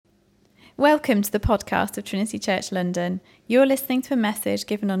Welcome to the podcast of Trinity Church London. You're listening to a message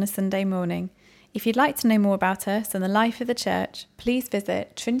given on a Sunday morning. If you'd like to know more about us and the life of the church, please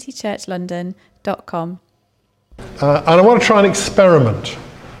visit trinitychurchlondon.com. And I want to try an experiment.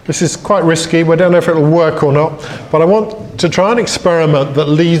 This is quite risky, we don't know if it'll work or not, but I want to try an experiment that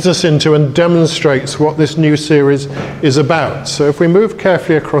leads us into and demonstrates what this new series is about. So if we move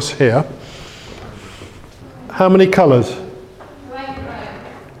carefully across here, how many colours?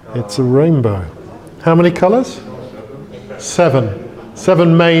 It's a rainbow. How many colours? 7.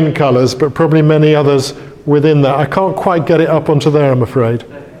 7 main colours, but probably many others within that. I can't quite get it up onto there, I'm afraid.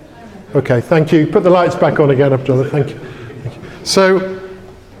 Okay, thank you. Put the lights back on again, Abdullah. Thank you. So,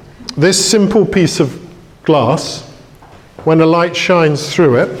 this simple piece of glass, when a light shines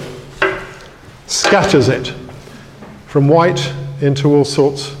through it, scatters it from white into all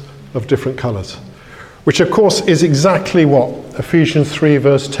sorts of different colours, which of course is exactly what Ephesians 3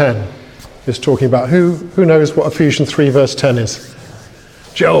 verse 10 is talking about. Who knows what Ephesians 3 verse 10 is?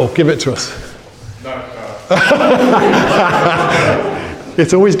 Joel, give it to us.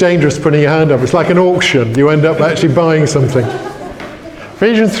 It's always dangerous putting your hand up. It's like an auction. You end up actually buying something.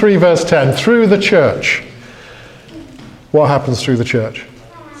 Ephesians 3 verse 10, through the church. What happens through the church?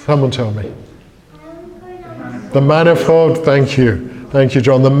 Someone tell me. The manifold, thank you. Thank you,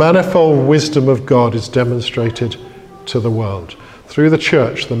 John. The manifold wisdom of God is demonstrated to the world. Through the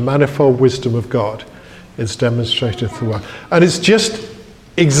church, the manifold wisdom of God is demonstrated to the world. And it's just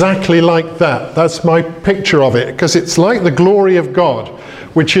exactly like that. That's my picture of it, because it's like the glory of God,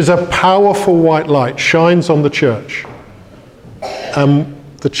 which is a powerful white light, shines on the church.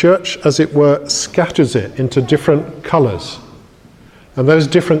 The church, as it were, scatters it into different colours. And those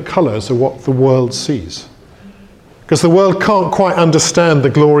different colours are what the world sees. Because the world can't quite understand the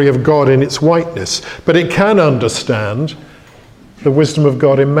glory of God in its whiteness, but it can understand the wisdom of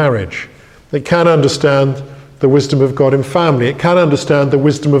God in marriage. It can understand the wisdom of God in family. It can understand the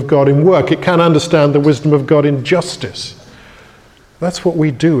wisdom of God in work. It can understand the wisdom of God in justice. That's what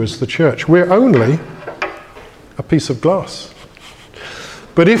we do as the church. We're only a piece of glass.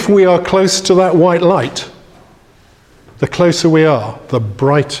 But if we are close to that white light, the closer we are, the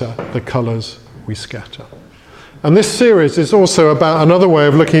brighter the colours we scatter. And this series is also about another way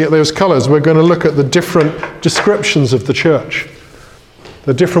of looking at those colours. We're going to look at the different descriptions of the church,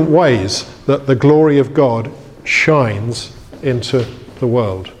 the different ways that the glory of God shines into the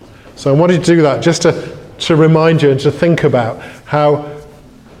world. So I wanted to do that just to remind you and to think about how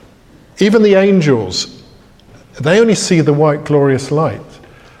even the angels, they only see the white glorious light.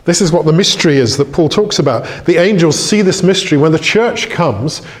 This is what the mystery is that Paul talks about. The angels see this mystery. When the church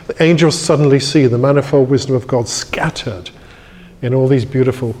comes, the angels suddenly see the manifold wisdom of God scattered in all these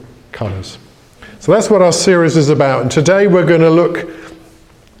beautiful colours. So that's what our series is about. And today we're going to look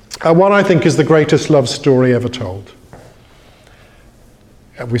at what I think is the greatest love story ever told.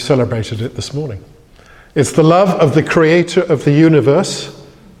 And we celebrated it this morning. It's the love of the creator of the universe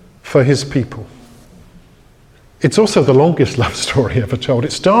for his people. It's also the longest love story ever told.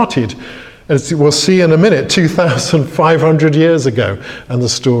 It started, as we'll see in a minute, 2,500 years ago, and the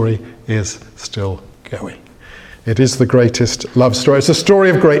story is still going. It is the greatest love story. It's a story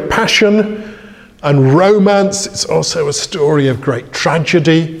of great passion and romance. It's also a story of great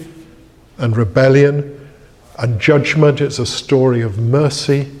tragedy and rebellion and judgment. It's a story of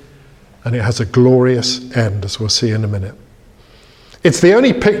mercy, and it has a glorious end, as we'll see in a minute. It's the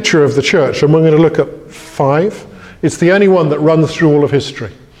only picture of the church, and we're going to look at 5. It's the only one that runs through all of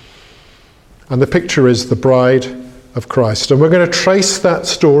history. And the picture is the bride of Christ. And we're going to trace that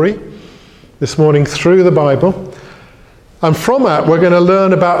story this morning through the Bible. And from that, we're going to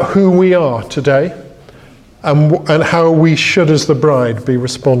learn about who we are today and how we should, as the bride, be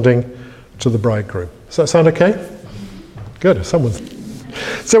responding to the bridegroom. Does that sound okay? Good. So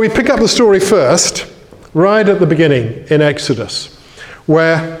we pick up the story first, right at the beginning in Exodus,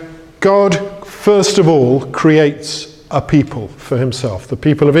 where God first of all creates a people for himself, the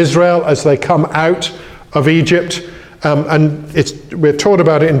people of Israel as they come out of Egypt. We're taught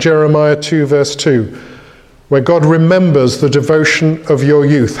about it in Jeremiah 2 verse 2, where God remembers the devotion of your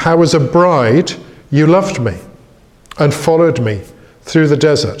youth. How as a bride you loved me and followed me through the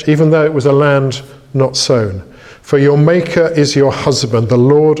desert, even though it was a land not sown. For your Maker is your husband, the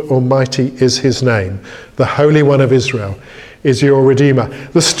Lord Almighty is his name, the Holy One of Israel is your Redeemer.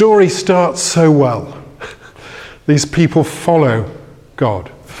 The story starts so well. These people follow God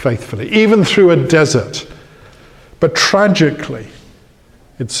faithfully, even through a desert. But tragically,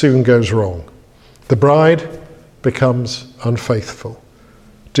 it soon goes wrong. The bride becomes unfaithful,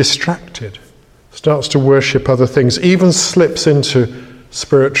 distracted, starts to worship other things, even slips into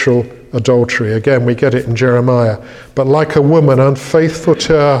spiritual adultery. Again, we get it in Jeremiah. But like a woman unfaithful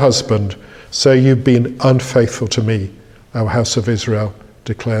to her husband, so you've been unfaithful to me, O house of Israel,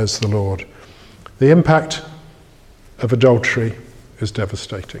 declares the Lord. The impact of adultery is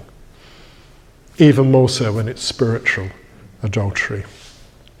devastating. Even more so when it's spiritual adultery.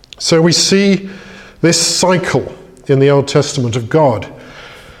 So we see this cycle in the Old Testament of God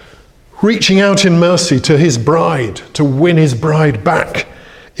reaching out in mercy to his bride, to win his bride back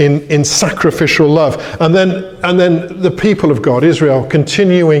in sacrificial love. And then the people of God, Israel,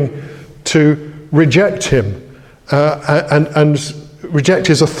 continuing to reject him and reject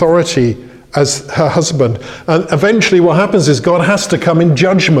his authority as her husband. And eventually what happens is God has to come in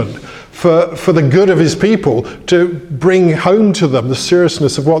judgment for the good of his people to bring home to them the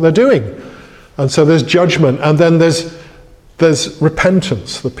seriousness of what they're doing. And so there's judgment, and then there's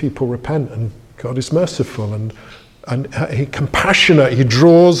repentance. The people repent, and God is merciful and he compassionate. He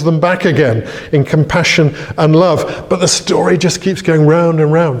draws them back again in compassion and love. But the story just keeps going round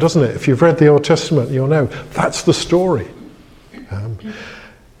and round, doesn't it? If you've read the Old Testament, you'll know that's the story.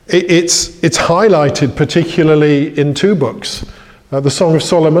 It's highlighted particularly in two books. The Song of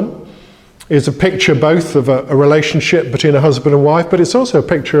Solomon is a picture both of a relationship between a husband and wife, but it's also a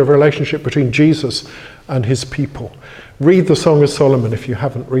picture of a relationship between Jesus and his people. Read the Song of Solomon if you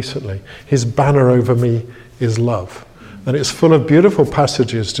haven't recently. His banner over me is love. And it's full of beautiful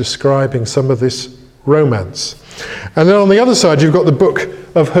passages describing some of this romance. And then on the other side, you've got the book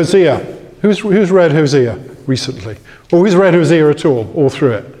of Hosea. Who's read Hosea recently? Or who's read Hosea at all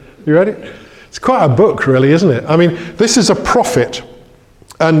through it? You read it? It's quite a book, really, isn't it? I mean, this is a prophet.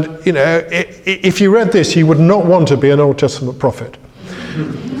 And, you know, if you read this, you would not want to be an Old Testament prophet.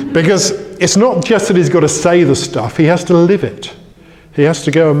 Because it's not just that he's got to say the stuff, he has to live it. He has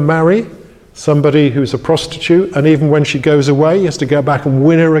to go and marry somebody who's a prostitute, and even when she goes away, he has to go back and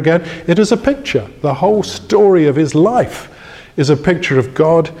win her again. It is a picture. The whole story of his life is a picture of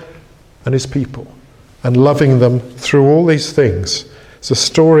God and his people, and loving them through all these things. It's a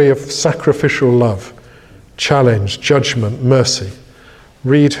story of sacrificial love, challenge, judgment, mercy.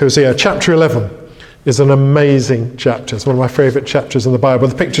 Read Hosea. Chapter 11 is an amazing chapter. It's one of my favourite chapters in the Bible.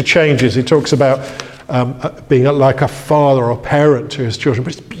 The picture changes. He talks about being like a father or parent to his children.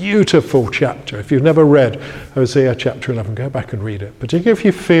 But it's a beautiful chapter. If you've never read Hosea chapter 11, go back and read it. Particularly if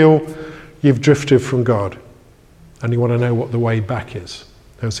you feel you've drifted from God and you want to know what the way back is.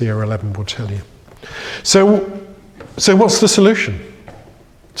 Hosea 11 will tell you. So what's the solution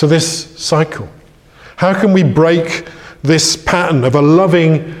to this cycle? How can we break this pattern of a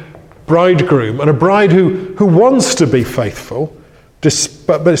loving bridegroom and a bride who wants to be faithful,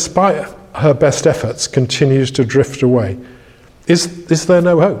 but despite her best efforts continues to drift away? Is there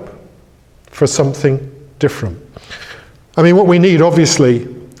no hope for something different? I mean, what we need, obviously,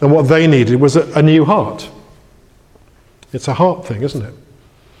 and what they needed was a new heart. It's a heart thing, isn't it?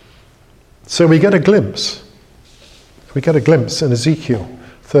 So we get a glimpse. We get a glimpse in Ezekiel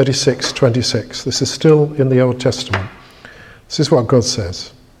 36:26. This is still in the Old Testament. This is what God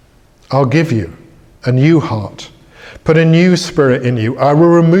says. I'll give you a new heart, put a new spirit in you. I will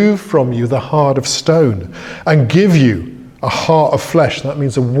remove from you the heart of stone and give you a heart of flesh. That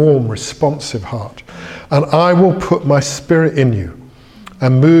means a warm, responsive heart. And I will put my spirit in you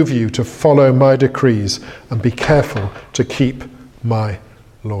and move you to follow my decrees and be careful to keep my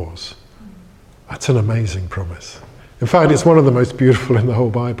laws. That's an amazing promise. In fact, it's one of the most beautiful in the whole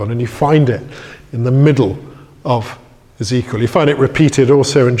Bible, and you find it in the middle of Ezekiel. You find it repeated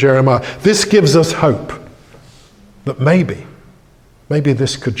also in Jeremiah. This gives us hope that maybe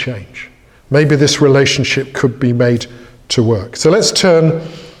this could change. Maybe this relationship could be made to work. So let's turn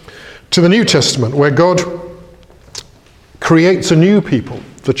to the New Testament, where God creates a new people,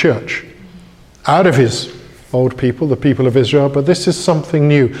 the church, out of his old people, the people of Israel, but this is something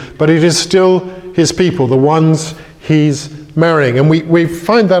new. But it is still his people, the ones he's marrying. And we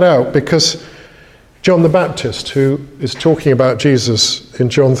find that out because John the Baptist, who is talking about Jesus in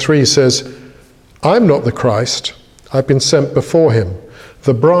John 3, says, I'm not the Christ, I've been sent before him.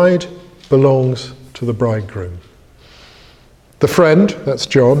 The bride belongs to the bridegroom. The friend, that's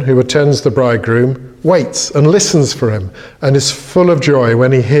John, who attends the bridegroom, waits and listens for him and is full of joy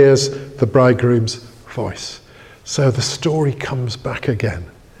when he hears the bridegroom's voice. So the story comes back again.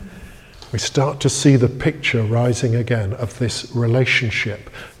 We start to see the picture rising again of this relationship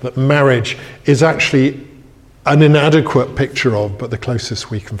that marriage is actually an inadequate picture of, but the closest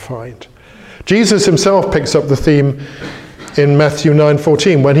we can find. Jesus himself picks up the theme in Matthew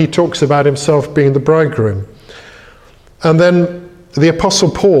 9:14 when he talks about himself being the bridegroom. And then the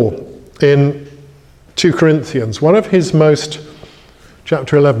Apostle Paul in 2 Corinthians, one of his most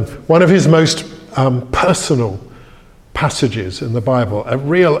chapter 11, one of his most personal passages in the Bible, a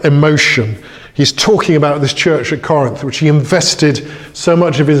real emotion. He's talking about this church at Corinth, which he invested so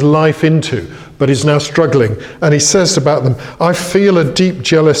much of his life into, but is now struggling. And he says about them, I feel a deep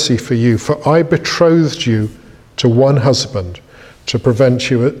jealousy for you, for I betrothed you to one husband to present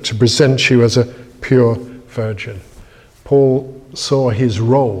you as a pure virgin. Paul saw his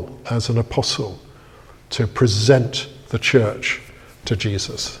role as an apostle to present the church to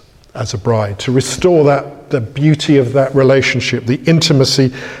Jesus as a bride, to restore the beauty of that relationship, the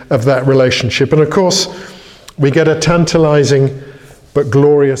intimacy of that relationship. And of course, we get a tantalizing but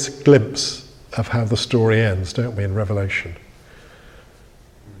glorious glimpse of how the story ends, don't we, in Revelation?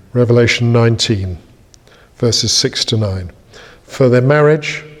 Revelation 19, verses 6 to 9. For their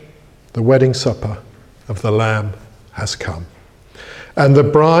marriage, the wedding supper of the Lamb has come, and the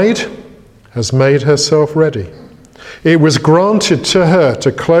bride has made herself ready. It was granted to her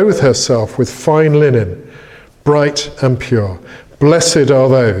to clothe herself with fine linen, bright and pure. Blessed are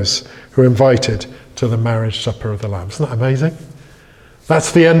those who are invited to the marriage supper of the Lamb. Isn't that amazing?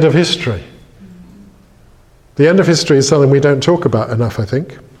 That's the end of history. The end of history is something we don't talk about enough, I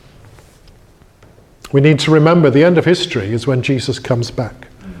think. We need to remember the end of history is when Jesus comes back.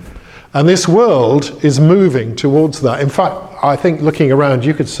 And this world is moving towards that. In fact, I think looking around,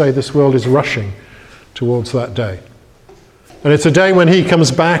 you could say this world is rushing towards that day. And it's a day when he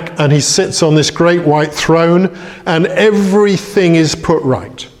comes back and he sits on this great white throne and everything is put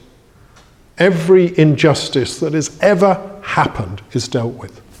right. Every injustice that has ever happened is dealt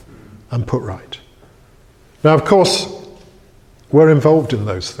with and put right. Now, of course, we're involved in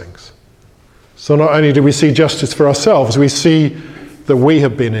those things. So not only do we see justice for ourselves, we see that we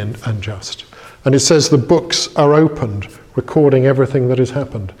have been unjust. And it says the books are opened, recording everything that has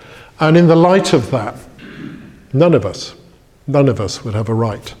happened. And in the light of that, none of us would have a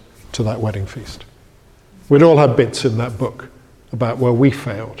right to that wedding feast. We'd all have bits in that book about where we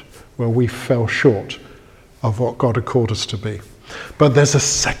failed, where we fell short of what God had called us to be. But there's a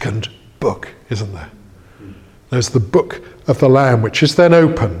second book, isn't there? There's the book of the Lamb, which is then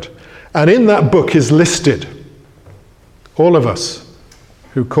opened. And in that book is listed all of us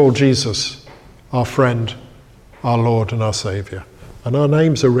who call Jesus our friend, our Lord and our Saviour. And our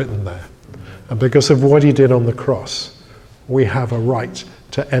names are written there. And because of what he did on the cross, we have a right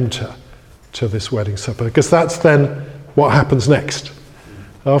to enter to this wedding supper. Because that's then what happens next.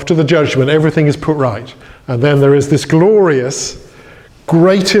 After the judgment, everything is put right. And then there is this glorious,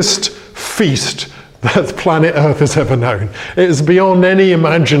 greatest feast that planet Earth has ever known. It is beyond any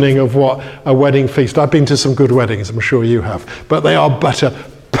imagining of what a wedding feast. I've been to some good weddings, I'm sure you have. But they are but a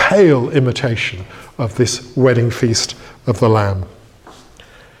pale imitation of this wedding feast of the Lamb.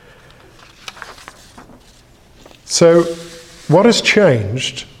 So, what has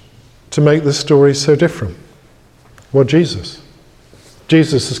changed to make this story so different? Well, Jesus.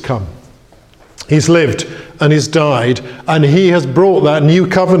 Jesus has come. He's lived and he's died, and he has brought that new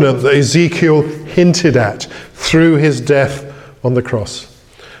covenant that Ezekiel hinted at through his death on the cross.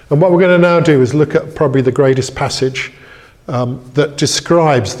 And what we're going to now do is look at probably the greatest passage that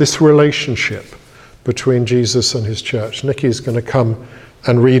describes this relationship between Jesus and his church. Nikki is going to come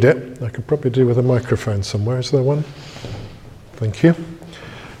and read it. I could probably do with a microphone somewhere. Is there one? Thank you.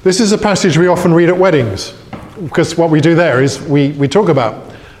 This is a passage we often read at weddings, because what we do there is we talk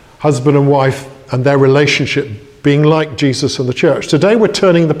about husband and wife and their relationship being like Jesus and the church. Today we're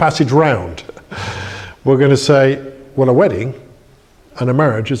turning the passage round. We're going to say, well, a wedding and a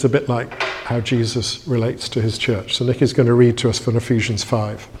marriage is a bit like how Jesus relates to his church. So Nikki's going to read to us from Ephesians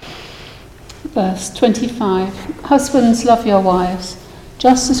 5. Verse 25. Husbands, love your wives,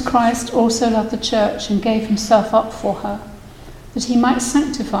 just as Christ also loved the church and gave himself up for her, that he might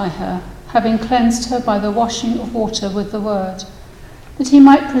sanctify her, having cleansed her by the washing of water with the word, that he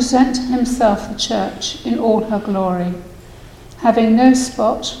might present to himself the church in all her glory, having no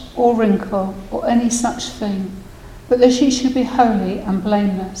spot or wrinkle or any such thing, but that she should be holy and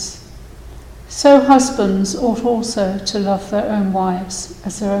blameless. So husbands ought also to love their own wives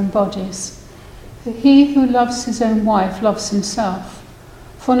as their own bodies. For he who loves his own wife loves himself.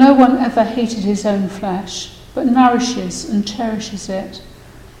 For no one ever hated his own flesh, but nourishes and cherishes it,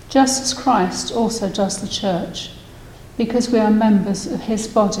 just as Christ also does the church, because we are members of his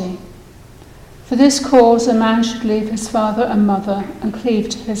body. For this cause a man should leave his father and mother and cleave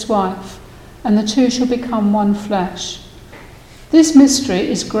to his wife, and the two shall become one flesh. This mystery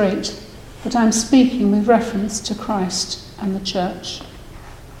is great, but I'm speaking with reference to Christ and the church.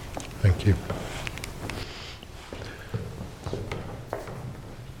 Thank you.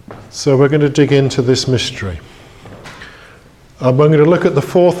 So we're going to dig into this mystery I'm going to look at the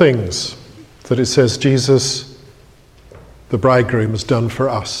 4 things that it says Jesus, the bridegroom, has done for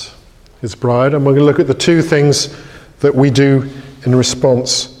us, his bride. And we're going to look at the 2 things that we do in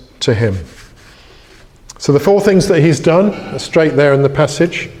response to him. So the 4 things that he's done are straight there in the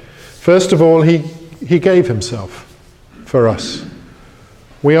passage. First of all, he gave himself for us.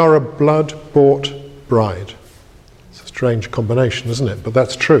 We are a blood-bought bride. It's a strange combination, isn't it? But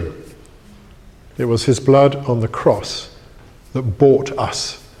that's true. It was his blood on the cross that bought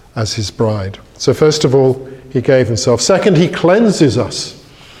us as his bride. So first of all, he gave himself. Second, he cleanses us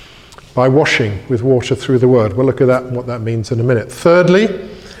by washing with water through the word. We'll look at that and what that means in a minute. Thirdly,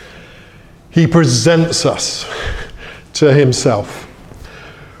 he presents us to himself,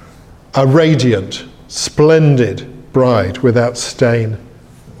 a radiant, splendid bride without stain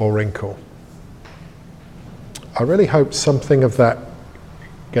or wrinkle. I really hope something of that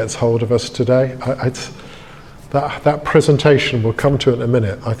gets hold of us today. That presentation, we'll come to it in a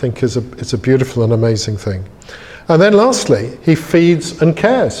minute, I think it's a beautiful and amazing thing. And then lastly, he feeds and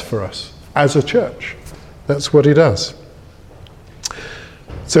cares for us as a church. That's what he does.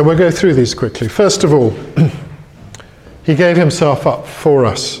 So we'll go through these quickly. First of all, he gave himself up for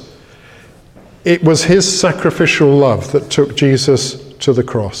us. It was his sacrificial love that took Jesus to the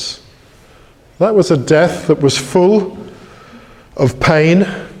cross. That was a death that was full of pain.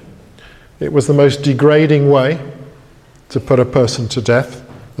 It was the most degrading way to put a person to death,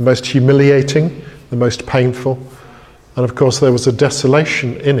 the most humiliating, the most painful. And of course there was a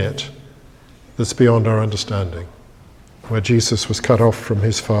desolation in it that's beyond our understanding, where Jesus was cut off from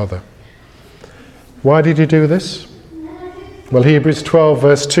his Father. Why did he do this? Well, Hebrews 12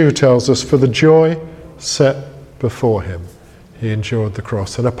 verse 2 tells us, for the joy set before him, he endured the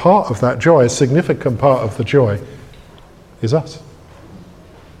cross. And a part of that joy, a significant part of the joy, is us,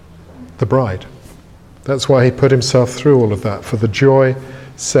 the bride. That's why he put himself through all of that, for the joy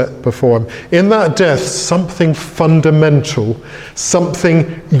set before him. In that death, something fundamental,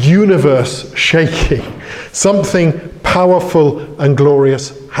 something universe-shaking, something powerful and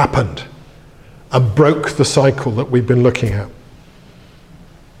glorious happened and broke the cycle that we've been looking at.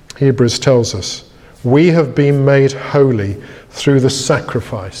 Hebrews tells us, we have been made holy through the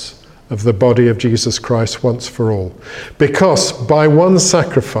sacrifice of the body of Jesus Christ once for all, because by one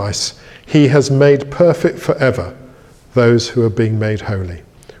sacrifice he has made perfect forever those who are being made holy.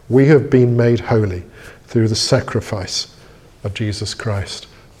 We have been made holy through the sacrifice of Jesus Christ.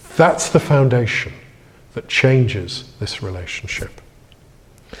 That's the foundation that changes this relationship.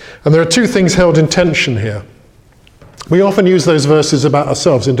 And there are 2 things held in tension here. We often use those verses about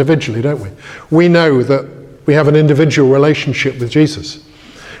ourselves individually, don't we? We know that we have an individual relationship with Jesus.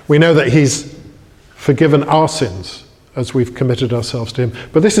 We know that he's forgiven our sins as we've committed ourselves to him.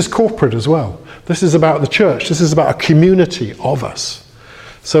 But this is corporate as well. This is about the church. This is about a community of us.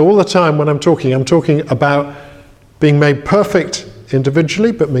 So all the time when I'm talking about being made perfect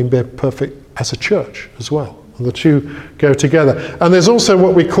individually, but being made perfect as a church as well. And the 2 go together. And there's also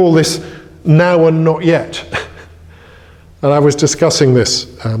what we call this now and not yet. And I was discussing this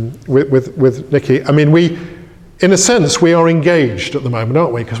with Nikki. I mean, in a sense, we are engaged at the moment,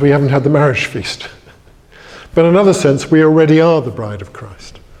 aren't we? Because we haven't had the marriage feast. But in another sense, we already are the bride of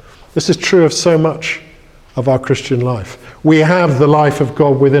Christ. This is true of so much of our Christian life. We have the life of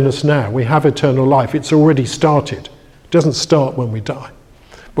God within us now. We have eternal life. It's already started. It doesn't start when we die,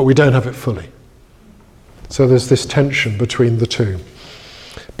 but we don't have it fully. So there's this tension between the 2.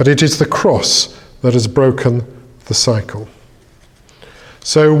 But it is the cross that has broken the cycle.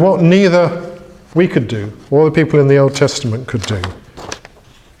 So what neither we could do, or the people in the Old Testament could do,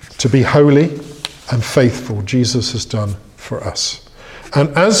 to be holy and faithful, Jesus has done for us. And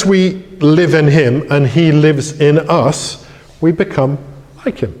as we live in him and he lives in us, we become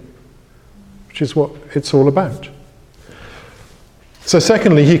like him, which is what it's all about. So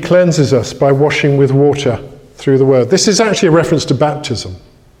secondly, he cleanses us by washing with water through the word. This is actually a reference to baptism.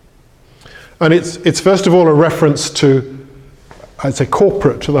 And it's first of all a reference to, I'd say,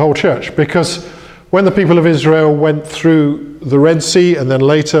 corporate, to the whole church, because when the people of Israel went through the Red Sea, and then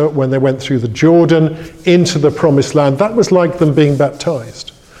later when they went through the Jordan into the Promised Land, that was like them being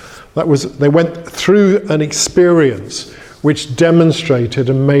baptized. They went through an experience which demonstrated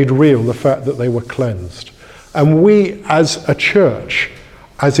and made real the fact that they were cleansed. And we as a church,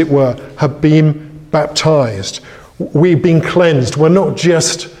 as it were, have been baptized. We've been cleansed. We're not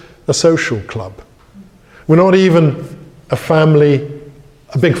just a social club. We're not even a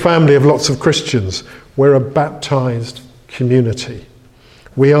big family of lots of Christians. We're a baptized community.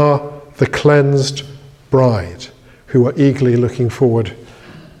 We are the cleansed bride who are eagerly looking forward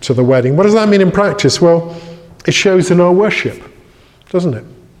to the wedding. What does that mean in practice? Well, it shows in our worship. doesn't it?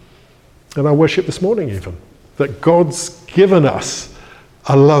 And our worship this morning even, that God's given us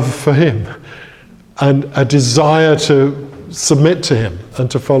a love for him and a desire to submit to him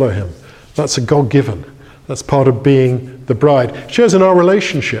and to follow him. That's a God-given. That's part of being the bride. It shows in our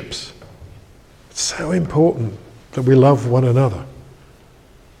relationships. It's so important that we love one another.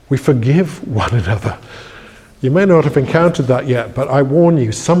 We forgive one another. You may not have encountered that yet, but I warn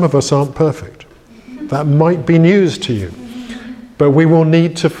you, some of us aren't perfect. That might be news to you. But we will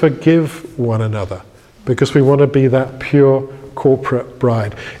need to forgive one another because we want to be that pure corporate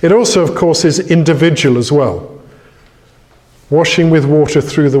bride. It also, of course, is individual as well. Washing with water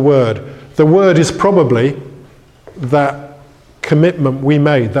through the Word. The Word is probably that commitment we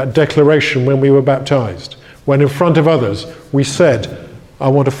made, that declaration when we were baptized. When in front of others we said, I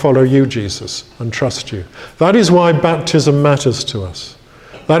want to follow you, Jesus, and trust you. That is why baptism matters to us.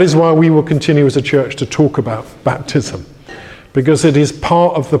 That is why we will continue as a church to talk about baptism. Because it is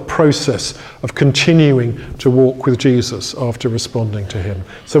part of the process of continuing to walk with Jesus after responding to him.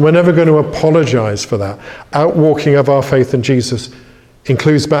 So we're never going to apologize for that. Outwalking of our faith in Jesus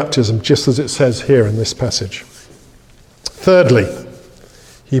includes baptism, just as it says here in this passage. Thirdly,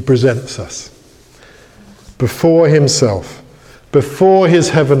 he presents us before himself, before his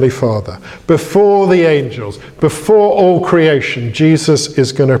heavenly Father, before the angels, before all creation. Jesus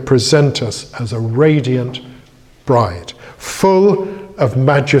is going to present us as a radiant bride, full of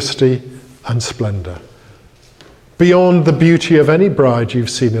majesty and splendor. Beyond the beauty of any bride you've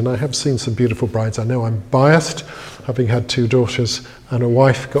seen, and I have seen some beautiful brides. I know I'm biased, having had 2 daughters and a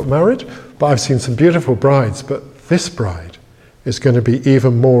wife got married, but I've seen some beautiful brides. But this bride is going to be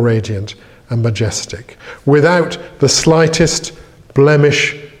even more radiant and majestic, without the slightest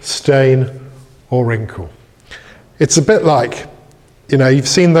blemish, stain, or wrinkle. It's a bit like, you've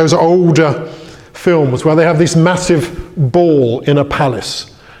seen those older films where they have this massive ball in a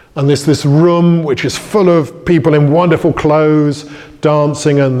palace, and there's this room which is full of people in wonderful clothes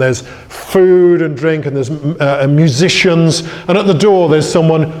dancing, and there's food and drink, and there's musicians, and at the door there's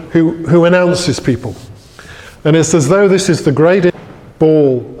someone who announces people. And it's as though this is the greatest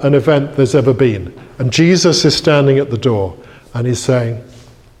ball and event there's ever been. And Jesus is standing at the door and he's saying,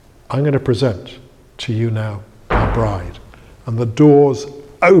 I'm going to present to you now our bride. And the doors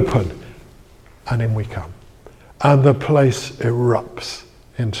open and in we come. And the place erupts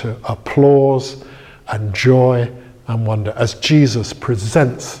into applause and joy and wonder as Jesus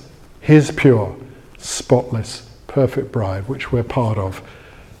presents his pure, spotless, perfect bride, which we're part of,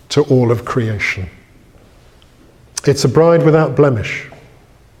 to all of creation. It's a bride without blemish,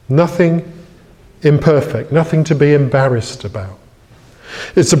 nothing imperfect, nothing to be embarrassed about.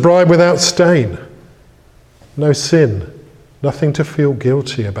 It's a bride without stain, no sin, nothing to feel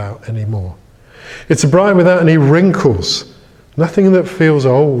guilty about anymore. It's a bride without any wrinkles, nothing that feels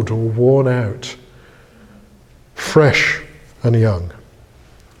old or worn out, fresh and young.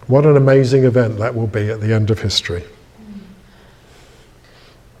 What an amazing event that will be at the end of history.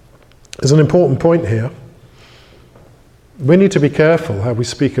 There's an important point here. We need to be careful how we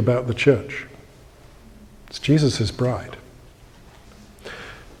speak about the church. It's Jesus' bride.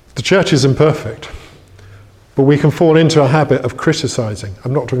 The church is imperfect, but we can fall into a habit of criticizing.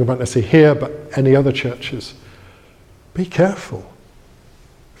 I'm not talking about necessarily here, but any other churches. Be careful.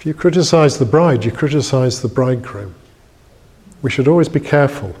 If you criticize the bride, you criticize the bridegroom. We should always be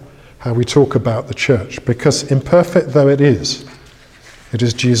careful how we talk about the church, because imperfect though it is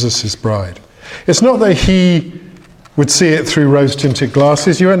Jesus' bride. It's not that he would see it through rose-tinted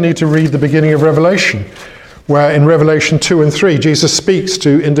glasses. You only need to read the beginning of Revelation, where in Revelation 2 and 3, Jesus speaks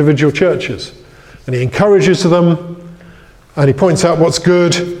to individual churches. And he encourages them, and he points out what's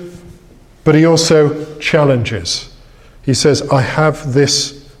good, but he also challenges. He says, I have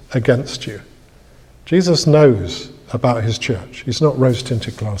this against you. Jesus knows about his church. He's not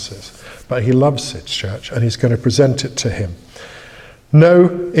rose-tinted glasses, but he loves his church, and he's going to present it to him. No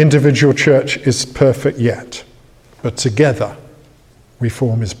individual church is perfect yet. But together we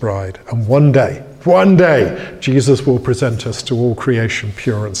form his bride. And one day, Jesus will present us to all creation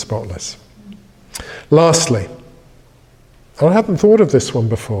pure and spotless. Lastly, and I hadn't thought of this one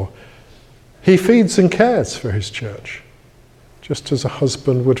before, he feeds and cares for his church, just as a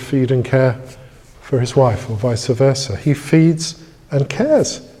husband would feed and care for his wife or vice versa. He feeds and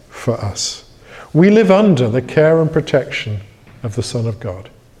cares for us. We live under the care and protection of the Son of God,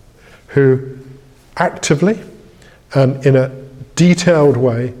 who actively and in a detailed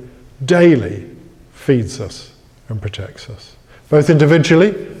way, daily feeds us and protects us, both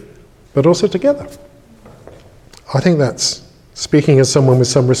individually, but also together. I think that's Speaking as someone with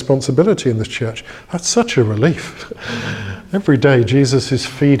some responsibility in this church, that's such a relief. Every day Jesus is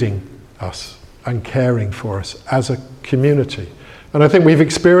feeding us and caring for us as a community. And I think we've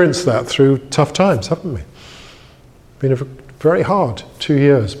experienced that through tough times, haven't we? Been a very hard 2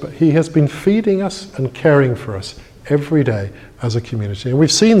 years, but he has been feeding us and caring for us every day as a community. And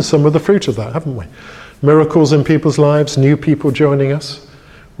we've seen some of the fruit of that, haven't we? Miracles in people's lives, new people joining us.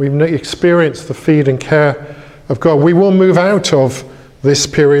 We've experienced the feed and care of God. We will move out of this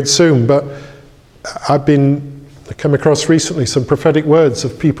period soon, but I come across recently some prophetic words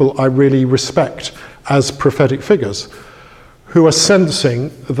of people I really respect as prophetic figures who are sensing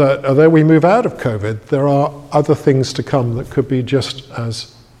that although we move out of COVID, there are other things to come that could be just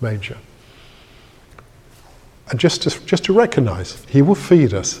as major. And just to recognise, he will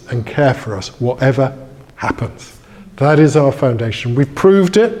feed us and care for us whatever happens. That is our foundation. We've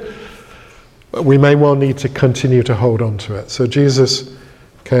proved it, but we may well need to continue to hold on to it. So Jesus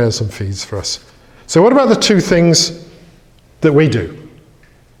cares and feeds for us. So what about the two things that we do?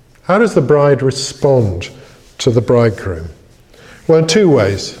 How does the bride respond to the bridegroom? Well, in two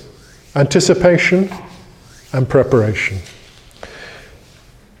ways: anticipation and preparation.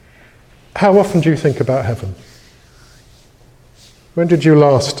 How often do you think about heaven? When did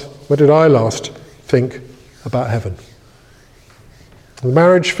I last think about heaven? The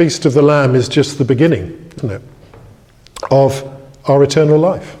marriage feast of the Lamb is just the beginning, isn't it, of our eternal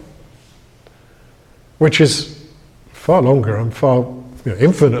life, which is far longer and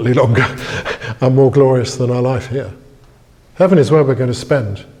infinitely longer and more glorious than our life here. Heaven is where we're going to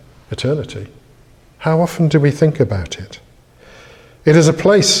spend eternity. How often do we think about it? It is a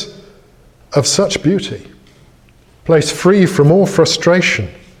place of such beauty, a place free from all frustration,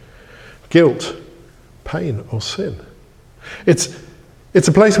 guilt, pain or sin. It's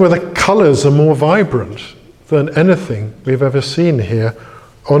a place where the colours are more vibrant than anything we've ever seen here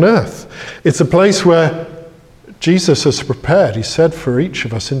on earth. It's a place where Jesus has prepared, he said, for each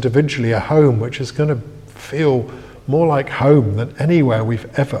of us individually a home which is going to feel more like home than anywhere we've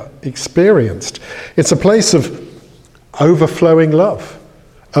ever experienced. It's a place of overflowing love,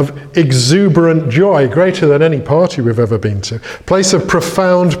 of exuberant joy, greater than any party we've ever been to. A place of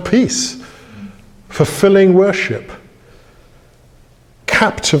profound peace, fulfilling worship,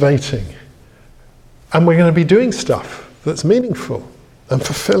 captivating. And we're going to be doing stuff that's meaningful and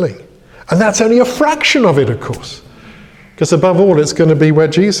fulfilling. And that's only a fraction of it, of course. Because above all, it's going to be where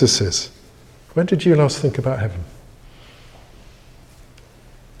Jesus is. When did you last think about heaven?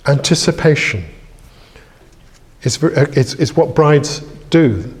 Anticipation is what brides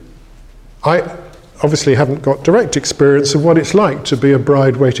do. I obviously haven't got direct experience of what it's like to be a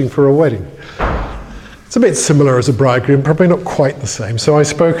bride waiting for a wedding. It's a bit similar as a bridegroom, probably not quite the same. So I've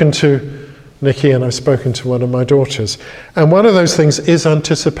spoken to Nikki and I've spoken to one of my daughters. And one of those things is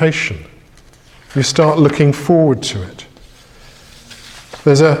anticipation. You start looking forward to it.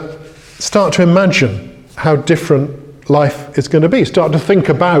 Start to imagine how different life is going to be. Start to think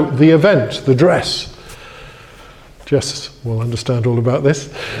about the event, the dress. Jess will understand all about this.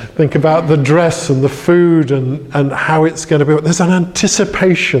 Think about the dress and the food and how it's going to be. There's an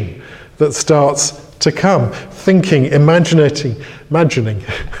anticipation that starts to come. Thinking, imagining,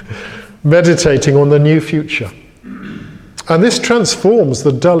 meditating on the new future. And this transforms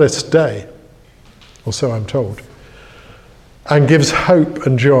the dullest day, or so I'm told, and gives hope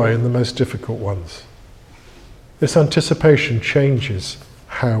and joy in the most difficult ones. This anticipation changes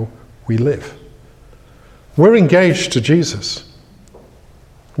how we live. We're engaged to Jesus.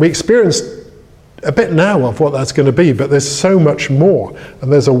 We experience a bit now of what that's going to be, but there's so much more,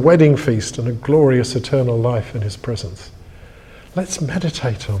 and there's a wedding feast and a glorious eternal life in his presence. Let's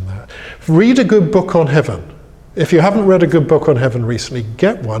meditate on that. Read a good book on heaven. If you haven't read a good book on heaven recently,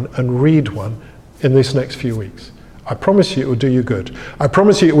 get one and read one in these next few weeks. I promise you it will do you good. I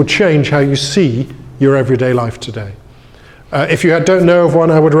promise you it will change how you see your everyday life today. If you don't know of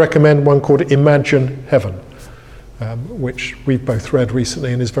one, I would recommend one called Imagine Heaven, which we've both read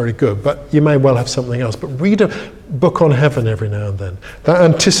recently and is very good, but you may well have something else. But read a book on heaven every now and then. That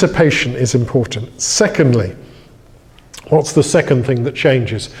anticipation is important. Secondly, what's the second thing that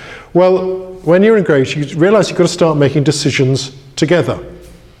changes? Well, when you're engaged, you realise you've got to start making decisions together.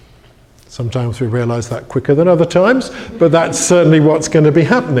 Sometimes we realise that quicker than other times, but that's certainly what's going to be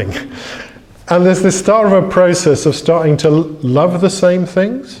happening. And there's this start of a process of starting to love the same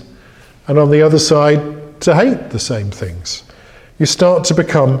things, and on the other side, to hate the same things. You start to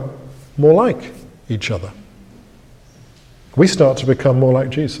become more like each other. We start to become more like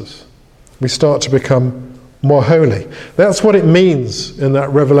Jesus. We start to become more holy. That's what it means in that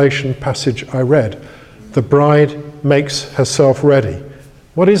Revelation passage I read. The bride makes herself ready.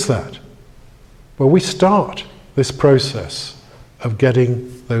 What is that? Well, we start this process of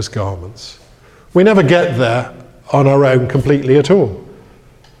getting those garments. We never get there on our own completely at all.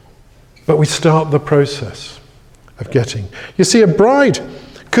 But we start the process of getting. You see, a bride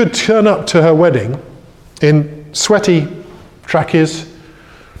could turn up to her wedding in sweaty trackies,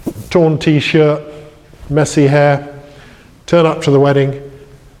 torn t-shirt, messy hair, turn up to the wedding,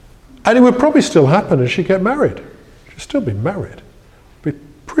 and it would probably still happen and she'd get married. She'd still be married. Be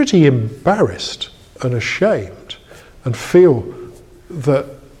pretty embarrassed and ashamed and feel that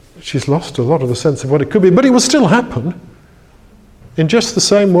she's lost a lot of the sense of what it could be, but it will still happen in just the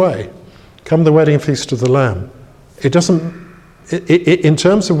same way. Come the wedding feast of the Lamb. It doesn't, in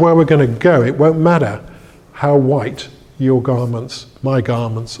terms of where we're going to go, it won't matter how white your garments, my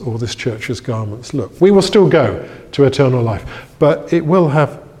garments, or this church's garments look. We will still go to eternal life, but it will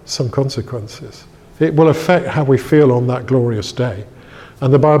have some consequences. It will affect how we feel on that glorious day.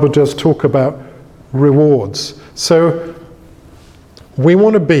 And the Bible does talk about rewards. So we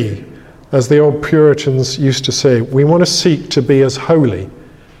want to be, as the old Puritans used to say, we want to seek to be as holy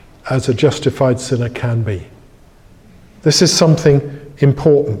as a justified sinner can be. This is something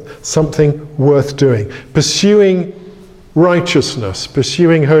important, something worth doing. Pursuing righteousness,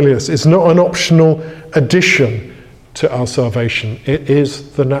 pursuing holiness is not an optional addition to our salvation. It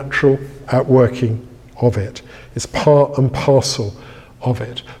is the natural outworking of it. It's part and parcel of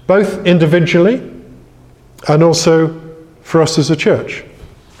it, both individually and also for us as a church.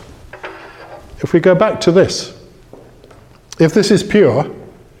 If we go back to this, if this is pure,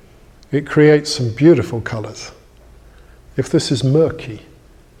 it creates some beautiful colours. If this is murky,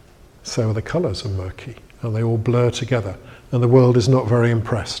 so the colours are murky and they all blur together and the world is not very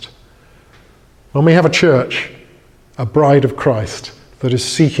impressed. When we have a church, a bride of Christ, that is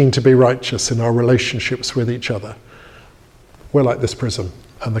seeking to be righteous in our relationships with each other, we're like this prism,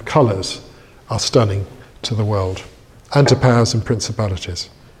 and the colours are stunning to the world and to powers and principalities.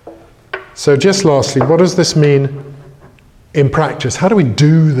 So just lastly, what does this mean in practice? How do we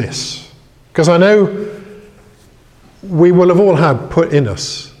do this? Because I know we will have all had put in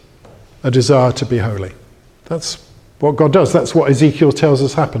us a desire to be holy. That's what God does. That's what Ezekiel tells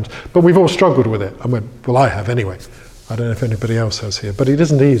us happened. But we've all struggled with it. Well, I have anyway. I don't know if anybody else has here. But it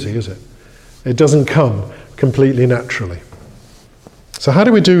isn't easy, is it? It doesn't come completely naturally. So how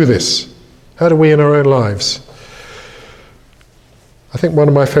do we do this? How do we in our own lives? I think one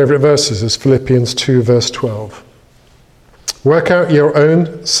of my favourite verses is Philippians 2 verse 12. Work out your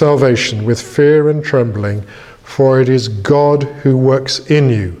own salvation with fear and trembling, for it is God who works in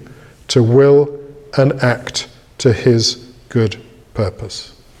you to will and act to his good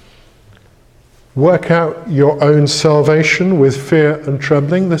purpose. Work out your own salvation with fear and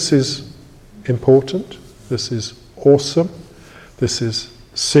trembling. This is important. This is awesome. This is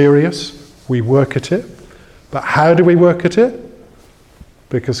serious. We work at it. But how do we work at it?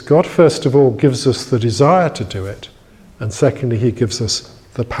 Because God, first of all, gives us the desire to do it. And secondly, he gives us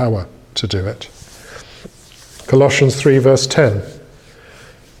the power to do it. Colossians 3 verse 10.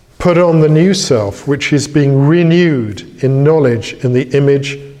 Put on the new self, which is being renewed in knowledge in the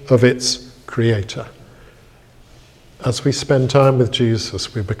image of its creator. As we spend time with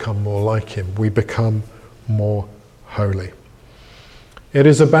Jesus, we become more like him. We become more holy. It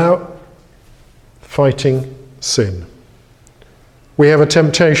is about fighting sin. We have a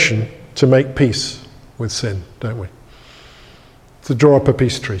temptation to make peace with sin, don't we? To draw up a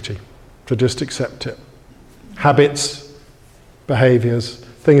peace treaty, to just accept it. Habits, behaviours,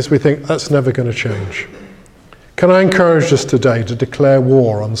 things we think that's never going to change. Can I encourage us today to declare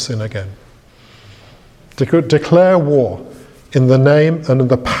war on sin again? Declare war in the name and in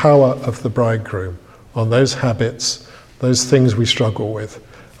the power of the bridegroom on those habits, those things we struggle with,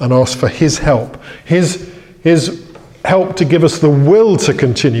 and ask for his help. His help to give us the will to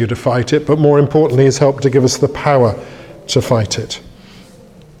continue to fight it, but more importantly, his help to give us the power to fight it.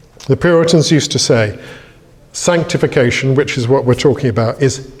 The Puritans used to say, sanctification, which is what we're talking about,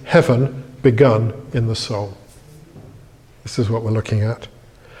 is heaven begun in the soul. This is what we're looking at.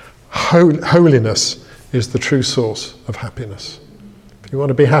 Holiness is the true source of happiness. If you want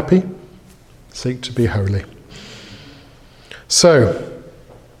to be happy, seek to be holy. So,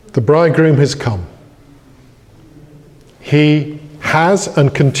 the bridegroom has come. He has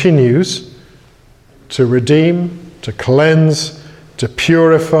and continues to redeem, to cleanse, to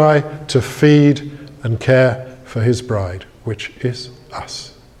purify, to feed and care for his bride, which is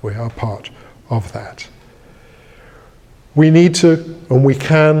us. We are part of that. We need to, and we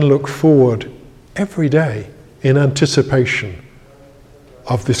can look forward every day in anticipation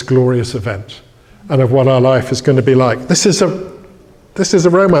of this glorious event. and of what our life is going to be like. This is a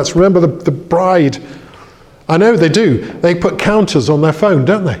romance. Remember the bride. I know they do. They put counters on their phone,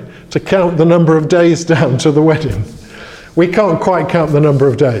 don't they? To count the number of days down to the wedding. We can't quite count the number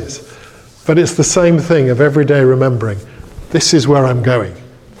of days. But it's the same thing of every day remembering, this is where I'm going.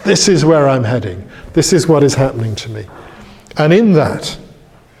 This is where I'm heading. This is what is happening to me. And in that,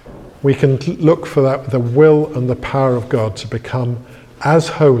 we can look for the will and the power of God to become as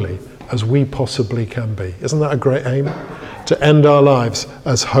holy as we possibly can be. Isn't that a great aim? To end our lives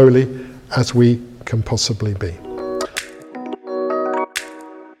as holy as we can possibly be.